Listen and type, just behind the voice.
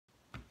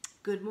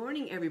Good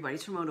morning, everybody.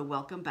 It's Ramona.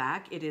 Welcome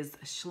back. It is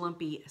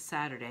Schlumpy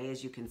Saturday,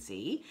 as you can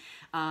see.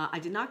 I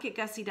did not get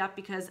gussied up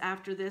because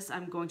after this,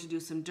 I'm going to do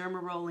some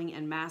derma rolling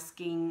and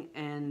masking,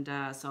 and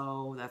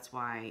so that's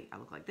why I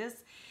look like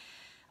this.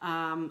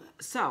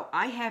 So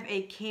I have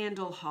a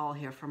candle haul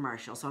here from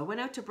Marshall. So I went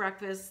out to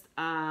breakfast.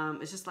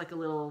 It's just like a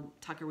little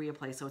taqueria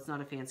place, so it's not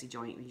a fancy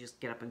joint. You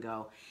just get up and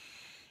go.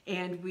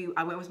 And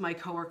I went with my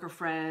coworker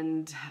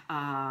friend,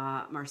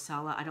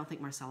 Marcella. I don't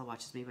think Marcella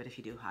watches me, but if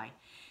you do, hi.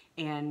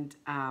 And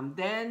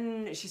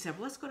then she said,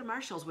 well, let's go to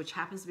Marshall's, which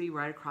happens to be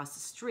right across the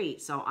street.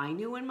 So I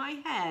knew in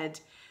my head,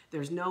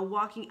 there's no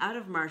walking out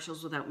of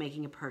Marshall's without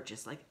making a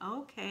purchase. Like,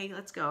 okay,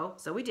 let's go.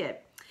 So we did.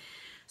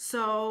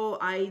 So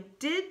I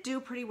did do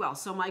pretty well.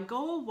 So my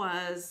goal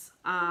was,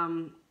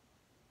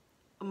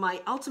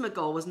 my ultimate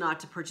goal was not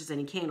to purchase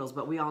any candles,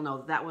 but we all know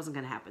that that wasn't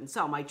going to happen.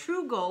 So my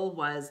true goal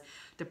was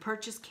to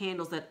purchase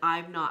candles that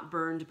I've not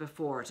burned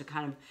before, to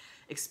kind of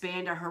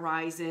expand our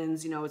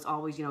horizons. You know, it's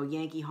always, you know,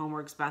 Yankee,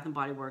 Homeworks, Bath &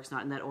 Body Works,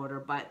 not in that order,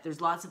 but there's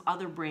lots of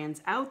other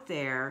brands out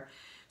there.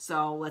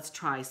 So let's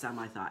try some,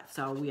 I thought.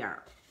 So we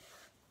are.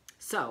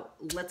 So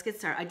let's get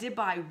started. I did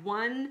buy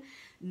one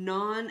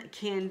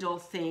non-candle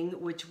thing,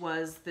 which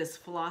was this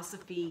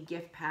Philosophy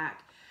gift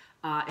pack.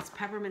 It's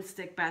peppermint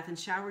stick bath and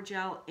shower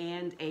gel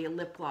and a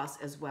lip gloss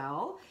as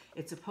well.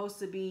 It's supposed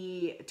to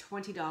be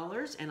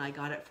 $20 and I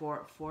got it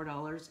for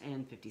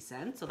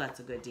 $4.50, so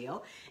that's a good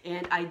deal.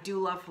 And I do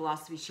love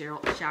Philosophy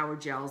shower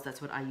gels. That's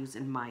what I use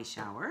in my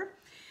shower.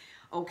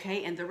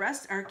 Okay, and the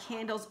rest are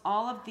candles.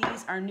 All of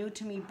these are new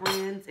to me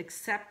brands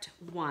except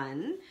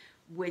one,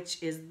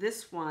 which is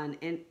this one,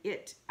 and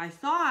I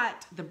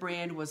thought the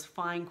brand was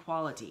Fine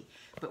Quality,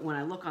 but when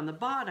I look on the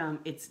bottom,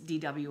 it's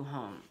DW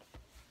Home.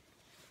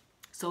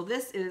 So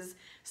this is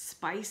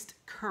Spiced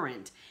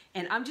Currant,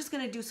 and I'm just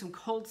going to do some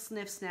cold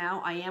sniffs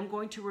now. I am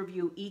going to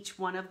review each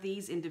one of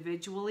these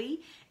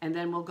individually, and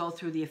then we'll go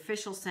through the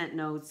official scent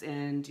notes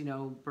and, you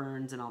know,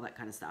 burns and all that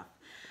kind of stuff.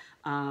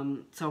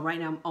 So right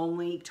now I'm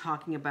only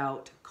talking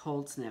about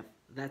cold sniff.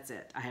 That's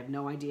it. I have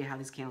no idea how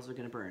these candles are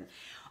going to burn.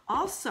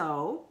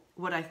 Also,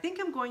 what I think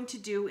I'm going to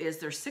do is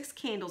there's 6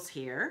 candles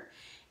here,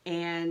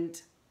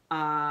 and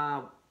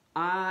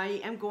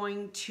I am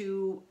going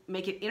to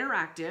make it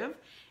interactive.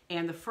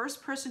 And the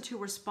first person to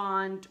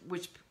respond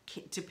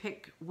to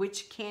pick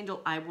which candle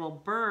I will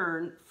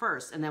burn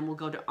first, and then we'll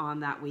go to on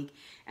that week,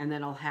 and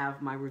then I'll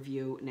have my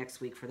review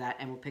next week for that,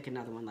 and we'll pick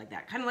another one like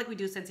that. Kind of like we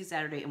do Scentsy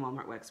Saturday and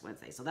Walmart Wax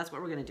Wednesday. So that's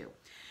what we're gonna do.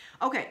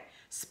 Okay,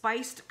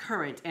 Spiced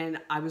Currant, and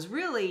I was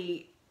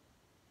really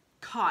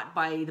caught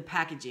by the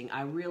packaging.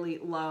 I really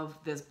love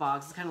this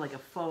box. It's kind of like a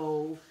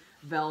faux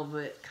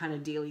velvet kind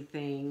of dealy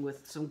thing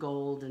with some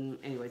gold, and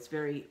anyway, it's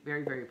very,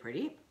 very, very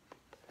pretty.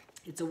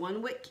 It's a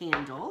 1-wick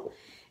candle.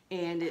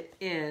 And it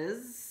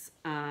is,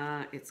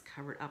 it's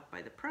covered up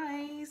by the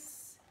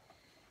price.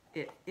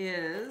 It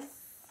is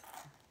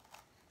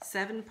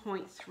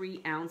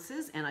 7.3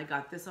 ounces, and I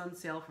got this on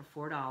sale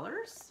for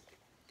 $4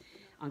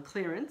 on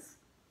clearance.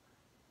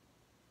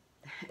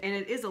 And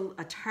it is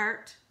a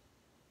tart,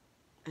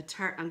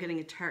 I'm getting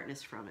a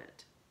tartness from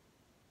it.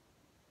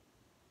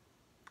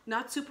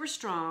 Not super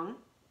strong.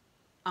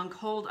 On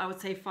cold, I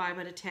would say 5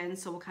 out of 10,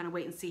 so we'll kind of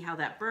wait and see how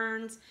that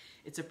burns.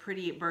 It's a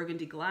pretty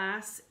burgundy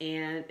glass,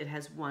 and it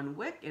has 1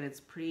 wick, and it's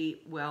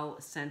pretty well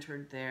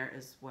centered there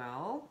as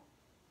well.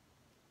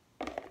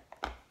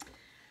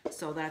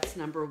 So that's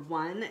number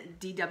 1,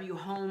 DW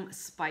Home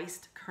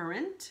Spiced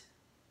Currant.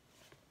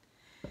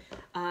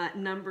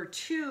 Number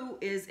 2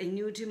 is a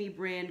new to me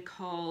brand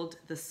called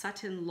the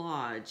Sutton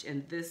Lodge,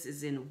 and this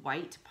is in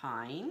white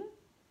pine.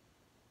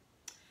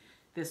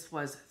 This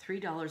was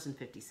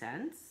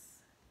 $3.50.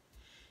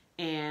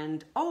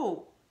 And,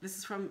 oh, this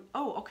is from,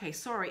 oh, okay,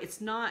 sorry,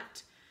 it's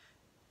not,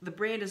 the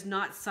brand is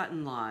not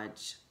Sutton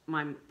Lodge.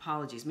 My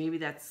apologies. Maybe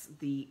that's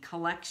the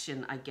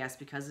collection, I guess,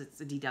 because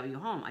it's a DW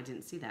Home. I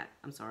didn't see that.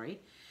 I'm sorry.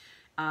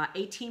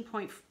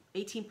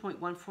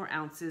 18.14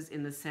 ounces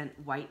in the scent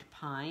White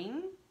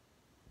Pine.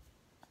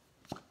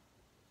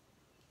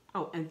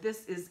 Oh, and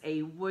this is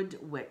a wood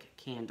wick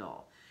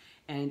candle.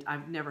 And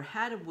I've never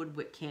had a wood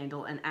wick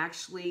candle, and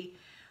actually,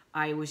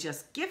 I was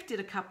just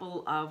gifted a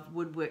couple of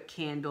woodwick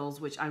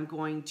candles, which I'm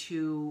going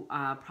to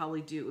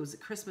probably do. It was a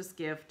Christmas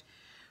gift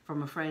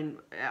from a friend.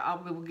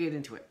 We'll get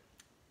into it.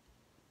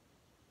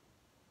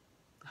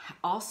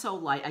 Also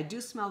light. I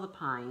do smell the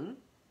pine.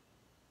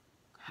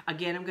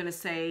 Again, I'm going to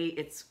say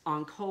it's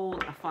on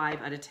cold a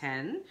 5 out of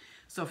 10.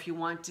 So if you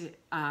want to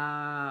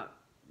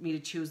me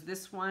to choose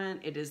this one,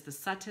 it is the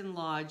Sutton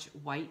Lodge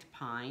White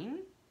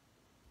Pine.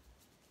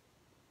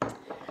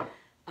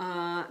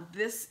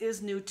 This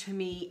is new to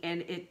me,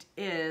 and it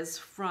is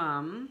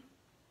from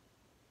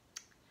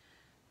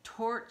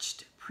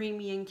Torched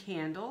Premium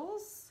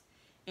Candles,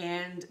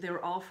 and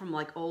they're all from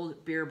like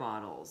old beer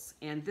bottles.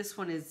 And this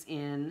one is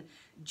in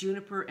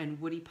Juniper and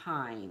Woody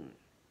Pine.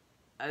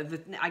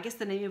 I guess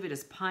the name of it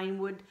is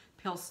Pinewood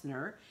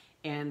Pilsner,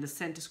 and the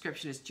scent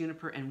description is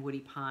Juniper and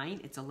Woody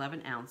Pine. It's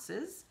 11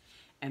 ounces,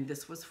 and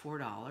this was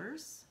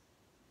 $4.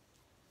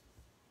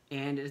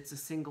 And it's a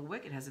single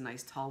wick. It has a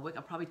nice tall wick.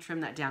 I'll probably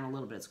trim that down a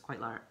little bit. It's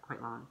quite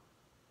long.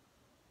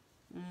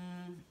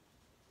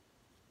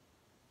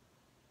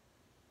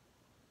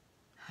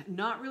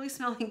 Not really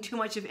smelling too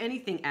much of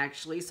anything,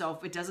 actually. So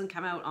if it doesn't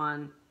come out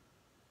on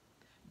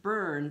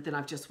burn, then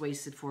I've just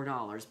wasted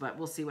 $4. But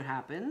we'll see what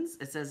happens.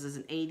 It says there's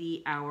an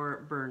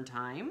 80-hour burn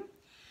time.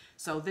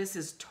 So this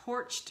is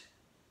Torched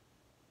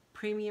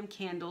Premium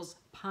Candles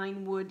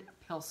Pinewood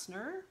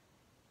Pilsner.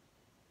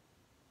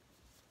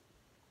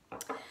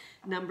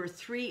 Number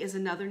 3 is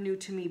another new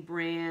to me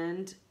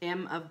brand,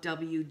 M of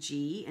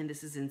WG, and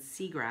this is in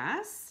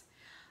Seagrass.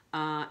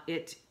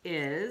 It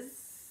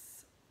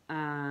is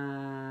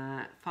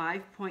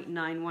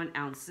 5.91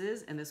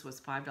 ounces, and this was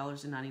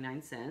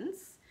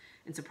 $5.99.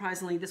 And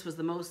surprisingly, this was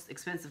the most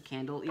expensive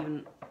candle,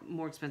 even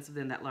more expensive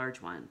than that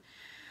large one.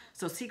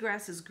 So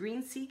Seagrass is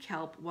green sea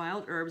kelp,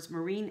 wild herbs,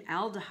 marine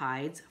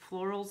aldehydes,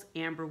 florals,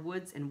 amber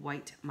woods, and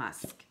white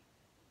musk.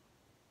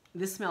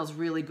 This smells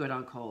really good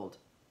on cold.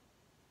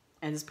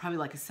 And it's probably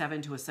like a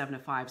 7 to a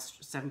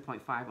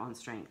 7.5 on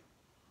strength.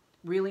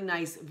 Really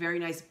nice, very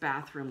nice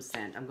bathroom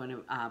scent. I'm going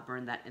to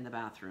burn that in the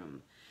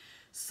bathroom.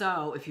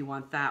 So if you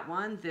want that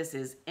one, this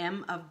is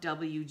M of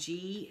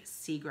WG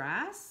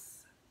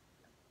Seagrass.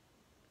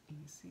 Can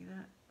you see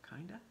that?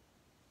 Kinda.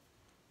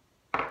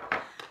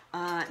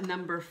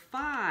 Number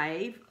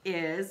 5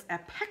 is a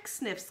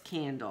Pecksniff's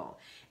candle.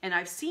 And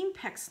I've seen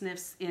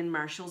Pecksniff's in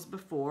Marshall's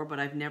before, but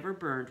I've never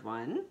burned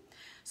one.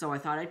 So I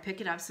thought I'd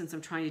pick it up since I'm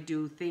trying to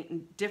do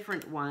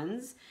different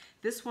ones.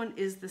 This one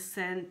is the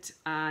scent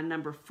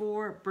number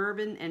 4,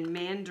 Bourbon and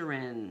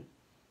Mandarin.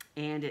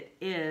 And it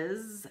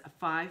is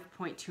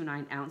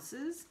 5.29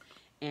 ounces.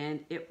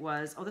 And it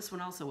was, oh, this one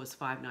also was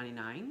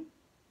 $5.99.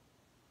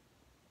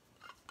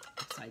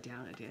 Upside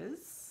down it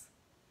is.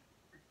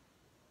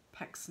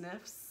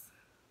 Pecksniff's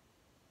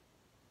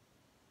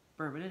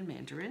Bourbon and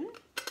Mandarin.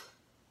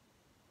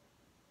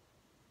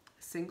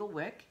 Single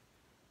wick.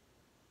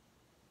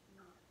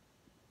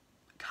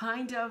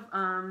 Kind of,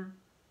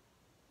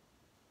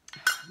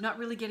 not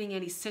really getting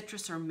any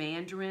citrus or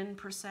mandarin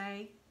per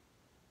se.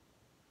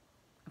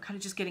 I'm kind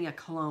of just getting a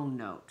cologne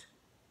note.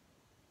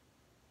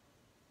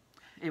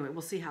 Anyway,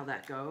 we'll see how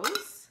that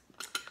goes.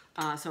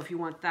 So if you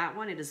want that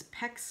one, it is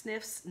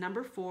Pecksniff's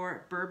number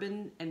 4,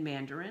 Bourbon and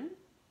Mandarin.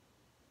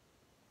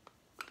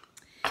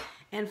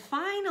 And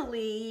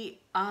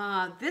finally,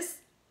 this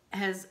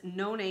has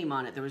no name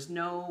on it. There was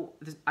no,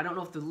 I don't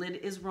know if the lid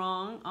is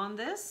wrong on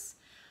this,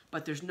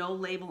 but there's no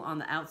label on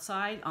the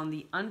outside. On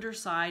the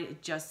underside,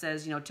 it just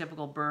says, you know,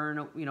 typical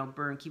burn,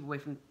 burn, keep away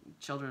from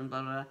children,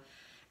 blah, blah, blah.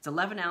 It's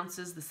 11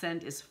 ounces. The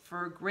scent is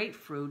Fir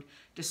Grapefruit,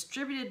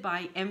 distributed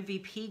by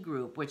MVP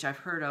Group, which I've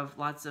heard of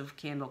lots of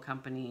candle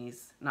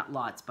companies, not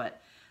lots,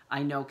 but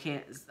I know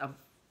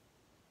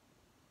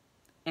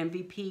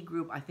MVP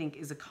Group, I think,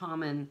 is a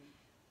common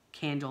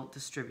candle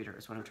distributor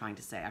is what I'm trying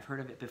to say. I've heard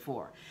of it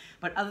before.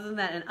 But other than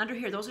that, and under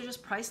here, those are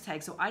just price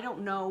tags. So I don't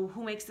know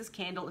who makes this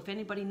candle. If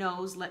anybody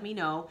knows, let me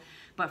know.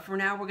 But for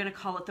now, we're going to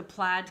call it the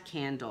Plaid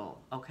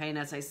Candle. Okay, and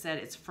as I said,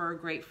 it's Fir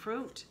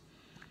Grapefruit.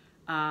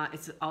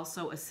 It's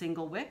also a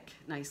single wick,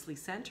 nicely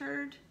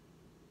centered.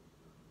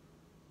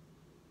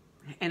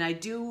 And I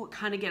do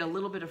kind of get a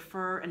little bit of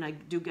fir, and I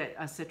do get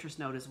a citrus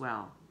note as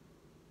well.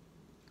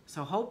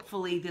 So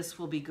hopefully this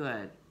will be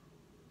good.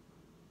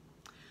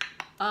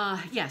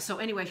 Yeah, so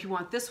anyway, if you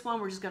want this one,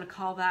 we're just going to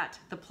call that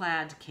the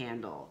Plaid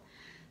Candle.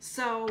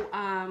 So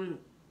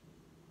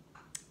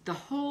the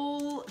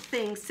whole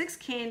thing, 6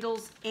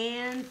 candles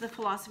and the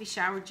Philosophy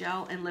Shower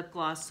Gel and Lip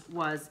Gloss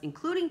was,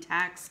 including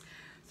tax,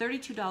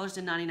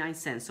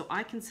 $32.99. So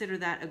I consider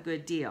that a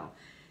good deal.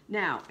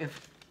 Now,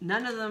 if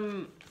none of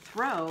them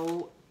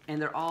throw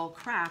and they're all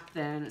crap,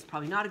 then it's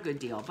probably not a good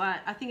deal. But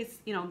I think it's,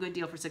 a good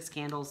deal for 6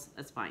 candles.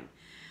 That's fine.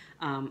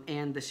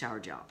 And the shower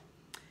gel.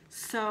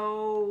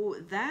 So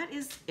that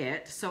is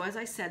it. So as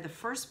I said, the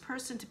first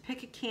person to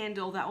pick a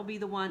candle, that will be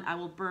the one I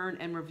will burn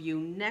and review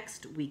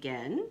next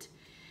weekend.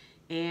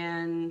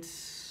 And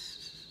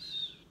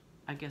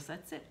I guess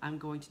that's it. I'm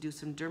going to do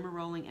some derma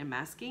rolling and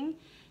masking.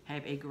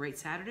 Have a great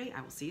Saturday.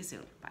 I will see you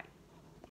soon. Bye.